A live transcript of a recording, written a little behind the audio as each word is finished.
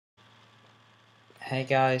Hey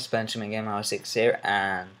guys, Benjamin Gamer 6 here,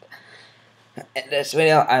 and in this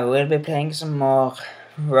video I will be playing some more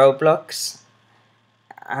Roblox.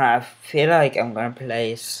 And I feel like I'm gonna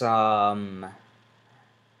play some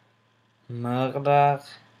murder.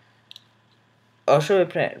 Or should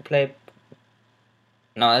we play?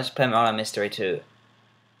 No, let's play Murder Mystery 2.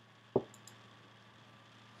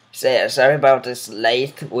 So yeah, sorry about this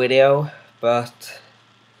late video, but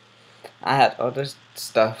I had other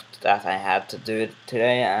stuff that I had to do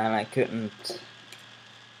today, and I couldn't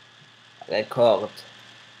record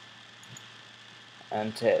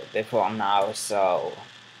until before now, so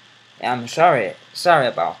yeah, I'm sorry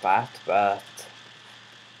about that, but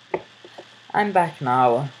I'm back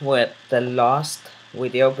now with the last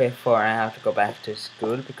video before I have to go back to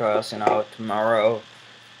school, because you know, tomorrow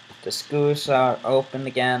the schools are open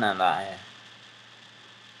again and I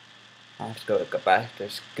have to go back to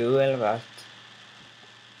school. But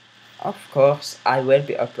of course I will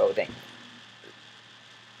be uploading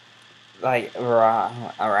like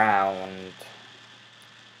around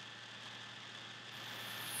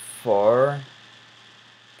 4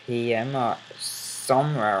 PM or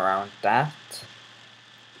somewhere around that.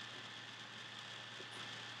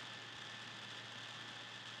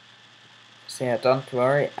 So yeah, don't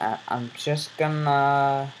worry, I'm just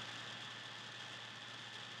gonna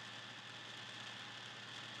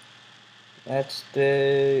let's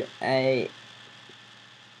do a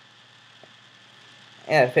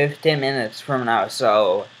 15 minutes from now,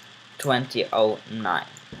 so 20:09.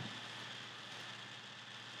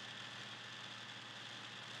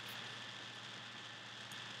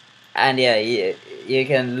 And yeah, you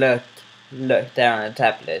can look there on the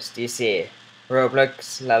tab list. You see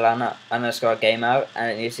Roblox Lalana underscore game out,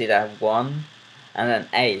 and you see that 1 and then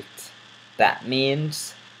 8. That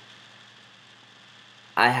means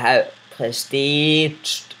I have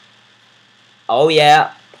prestiged. Oh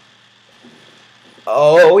yeah.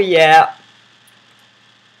 Oh yeah.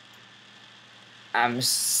 I'm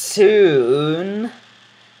soon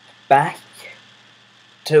back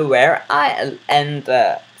to where I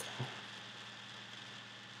ended.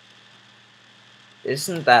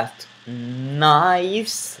 Isn't that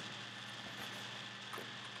nice?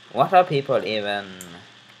 What are people even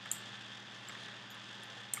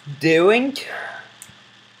doing?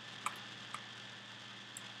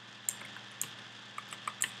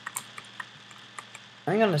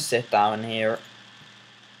 I'm gonna sit down here.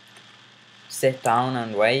 Sit down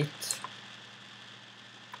and wait.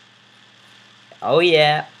 Oh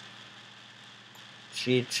yeah.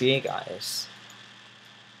 GG guys.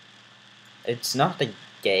 It's not a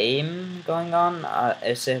game going on.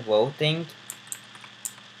 Is it voting?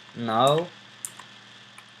 No.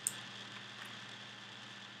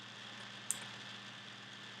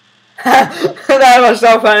 That was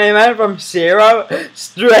so funny, man. From 0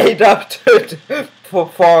 straight up to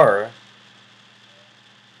 4.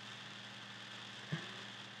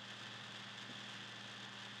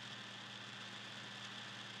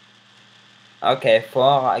 Okay,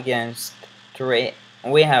 4 against 3.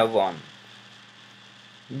 We have won.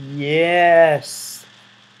 Yes.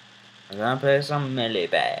 We're gonna play some melee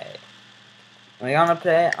base. We're gonna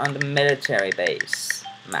play on the military base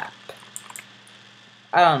map.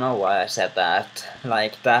 I don't know why I said that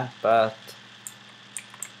like that, but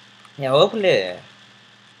yeah, hopefully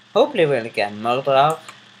we'll get murdered.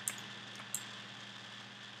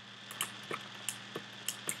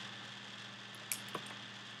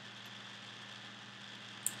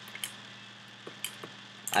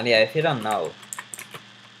 And yeah, if you don't know,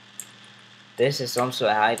 this is also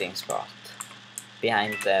a hiding spot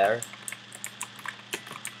behind there.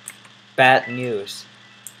 Bad news.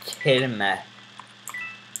 Kill me.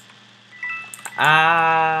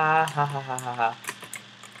 Ah ha ha ha ha ha.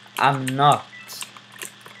 I'm not.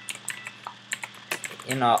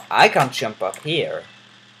 You know, I can't jump up here.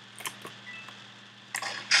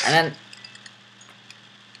 And then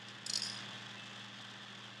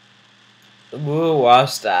who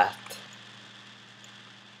was that?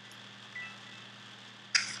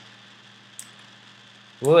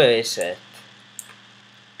 Who is it?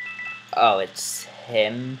 Oh, it's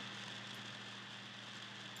him.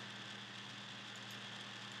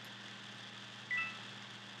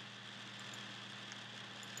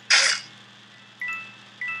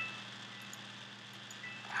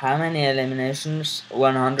 How many eliminations?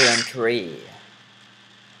 103.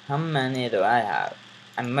 How many do I have?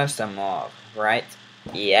 I must have more, right?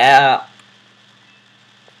 Yeah.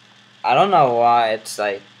 I don't know why it's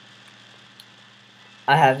like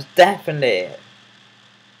I have definitely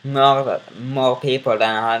more people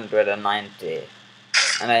than 190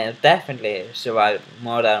 and I have definitely survived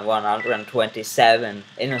more than 127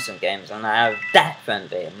 innocent games, and I have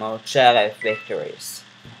definitely more sheriff victories.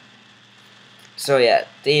 So yeah,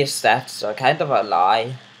 these stats are kind of a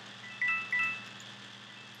lie.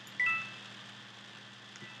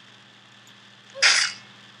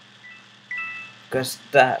 Because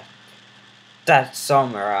that's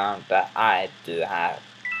somewhere around that I do have.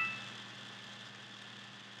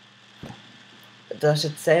 Does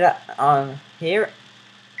it say that on here?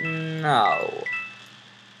 No.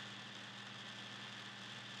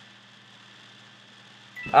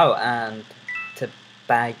 Oh, and to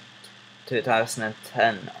back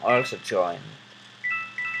 2010 also joined.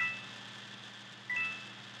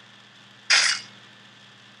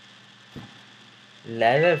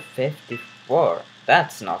 Level 54.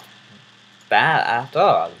 That's not bad at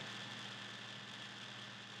all.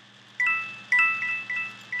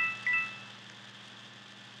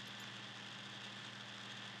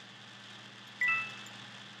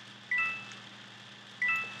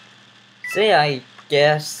 See, I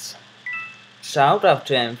guess shout out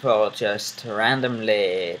to him for just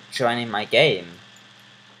randomly joining my game.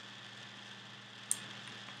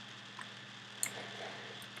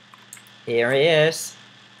 Here he is.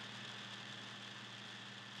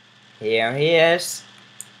 Here he is.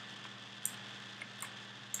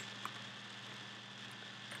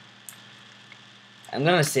 I'm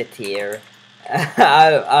gonna sit here.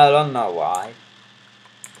 I don't know why.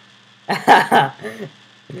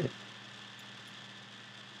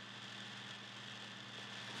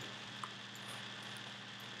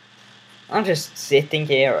 I'm just sitting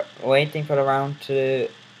here waiting for the round to...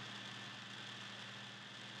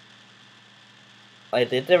 I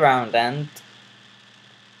did the round end.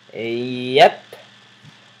 Yep.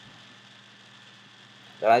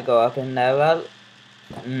 Do I go up in level?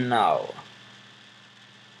 No.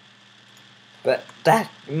 But that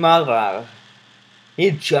mother,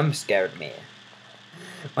 he jump scared me.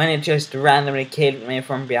 When he just randomly killed me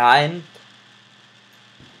from behind.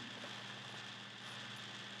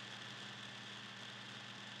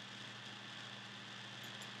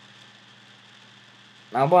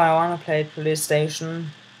 No, but I wanna play police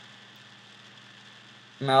station.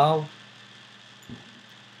 No.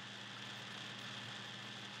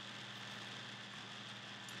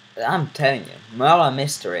 I'm telling you, Murder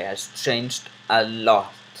Mystery has changed a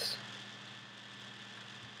lot.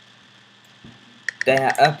 They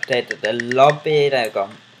have updated the lobby, they've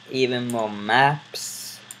got even more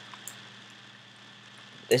maps.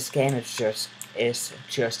 This game is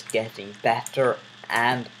just getting better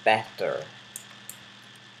and better.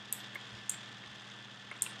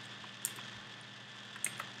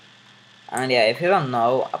 And yeah, if you don't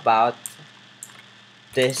know about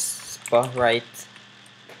this spot right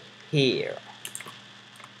here,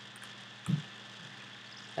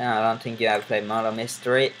 then I don't think you have played Murder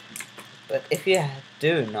Mystery. But if you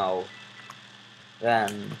do know,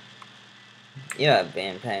 then you have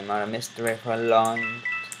been playing Murder Mystery for a long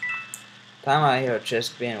time. I have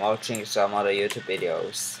just been watching some other YouTube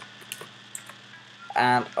videos.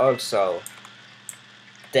 And also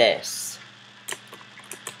this.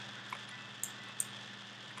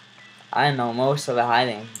 I know most of the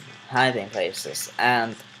hiding places,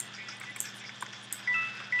 and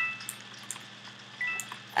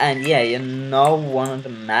yeah, you know one of the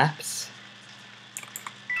maps.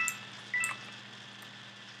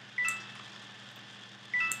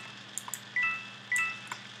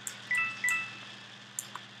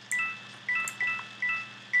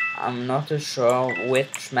 I'm not too sure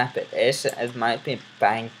which map it is. It might be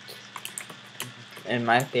bank. It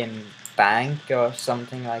might be bank or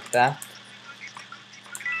something like that.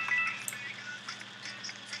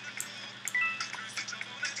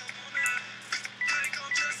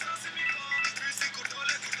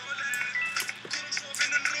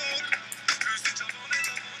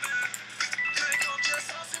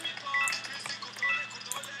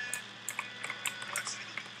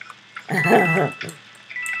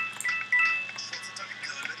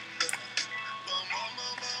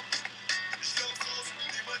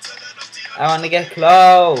 I want to get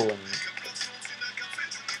cloned.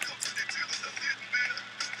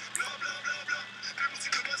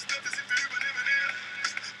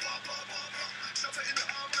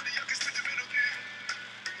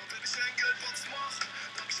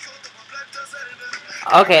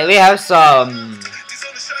 Okay, we have some.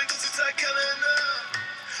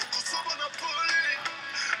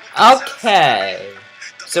 Okay,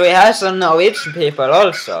 so we have some Norwegian people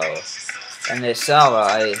also in this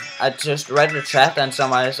server. I just read the chat and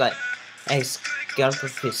somebody's like, "Hey, skal på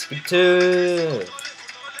fisketur."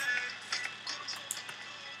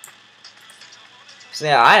 So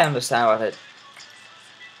yeah, I understand what it...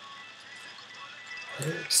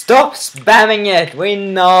 Stop spamming it! We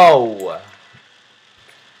know!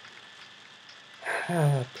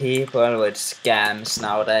 People with scams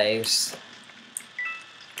nowadays.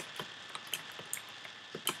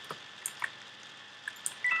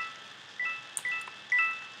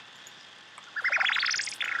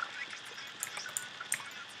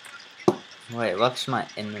 Wait, what's my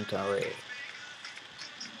inventory?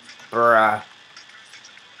 Bruh.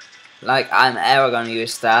 Like, I'm ever gonna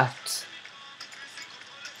use that.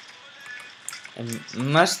 It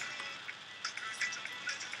must...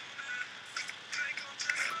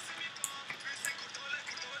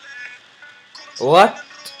 What?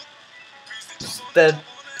 The...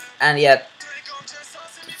 And yet...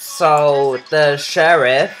 So, the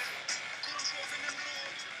sheriff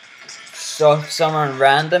shot someone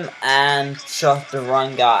random and shot the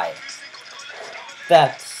wrong guy.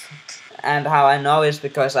 That's... And how I know is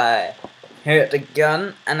because I heard the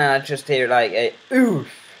gun and then I just hear like a oof.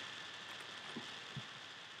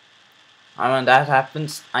 And when that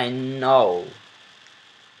happens, I know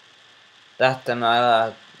that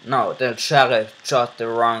the sheriff shot the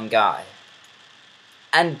wrong guy.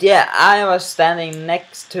 And yeah, I was standing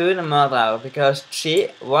next to the murderer because she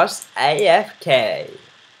was AFK.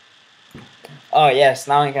 Oh yes,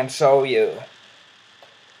 now I can show you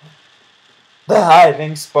the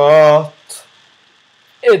hiding spot.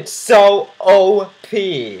 It's so OP.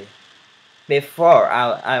 Before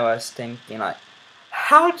I was thinking like,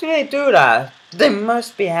 how do they do that? They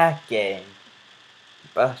must be hacking.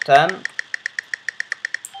 But then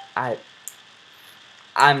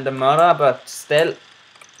I'm the murderer, but still,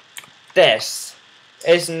 this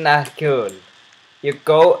isn't that cool. You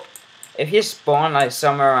go, if you spawn like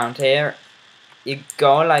somewhere around here, you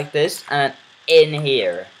go like this and in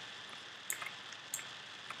here.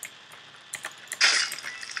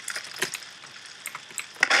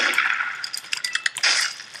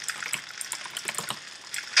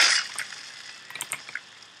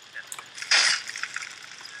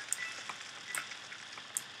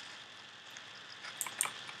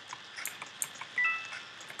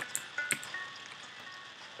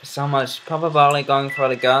 Someone's probably going for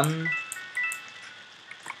the gun.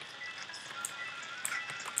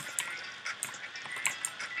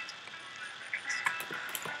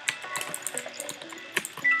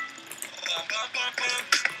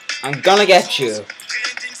 I'm gonna get you.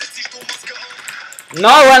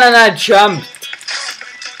 No one and I jumped.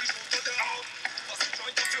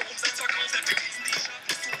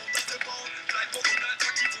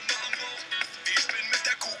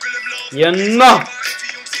 You're not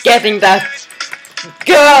getting that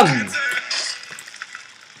gun!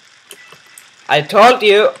 I told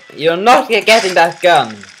you, you're not getting that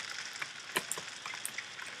gun.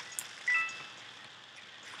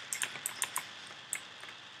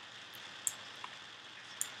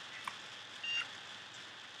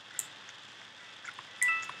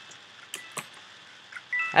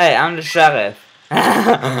 Hey, I'm the sheriff.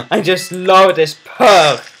 I just love this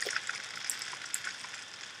perk.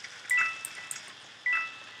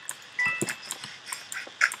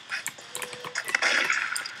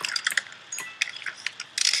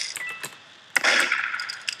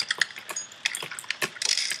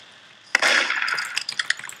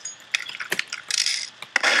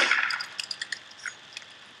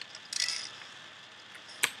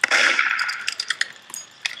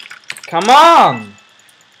 Come on!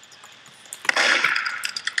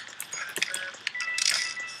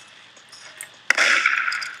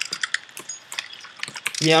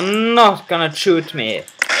 You're not gonna shoot me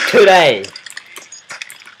today.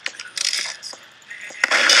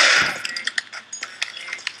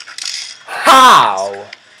 How?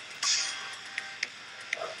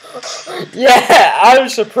 Yeah, I'm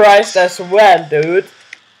surprised as well, dude.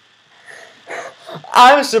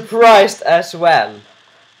 I'm surprised as well.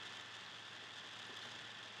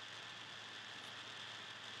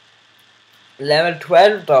 Level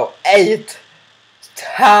 12 though, 8,000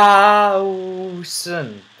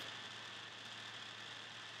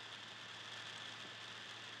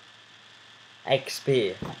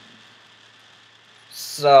 XP.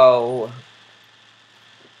 So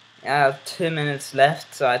I have 2 minutes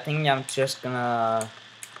left, so I think I'm just gonna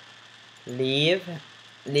leave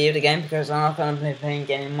the game because I'm not gonna be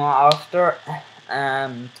playing anymore after.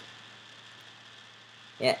 And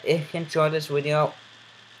yeah, if you enjoyed this video,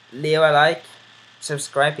 leave a like,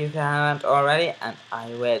 subscribe if you haven't already, and I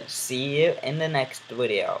will see you in the next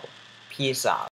video. Peace out.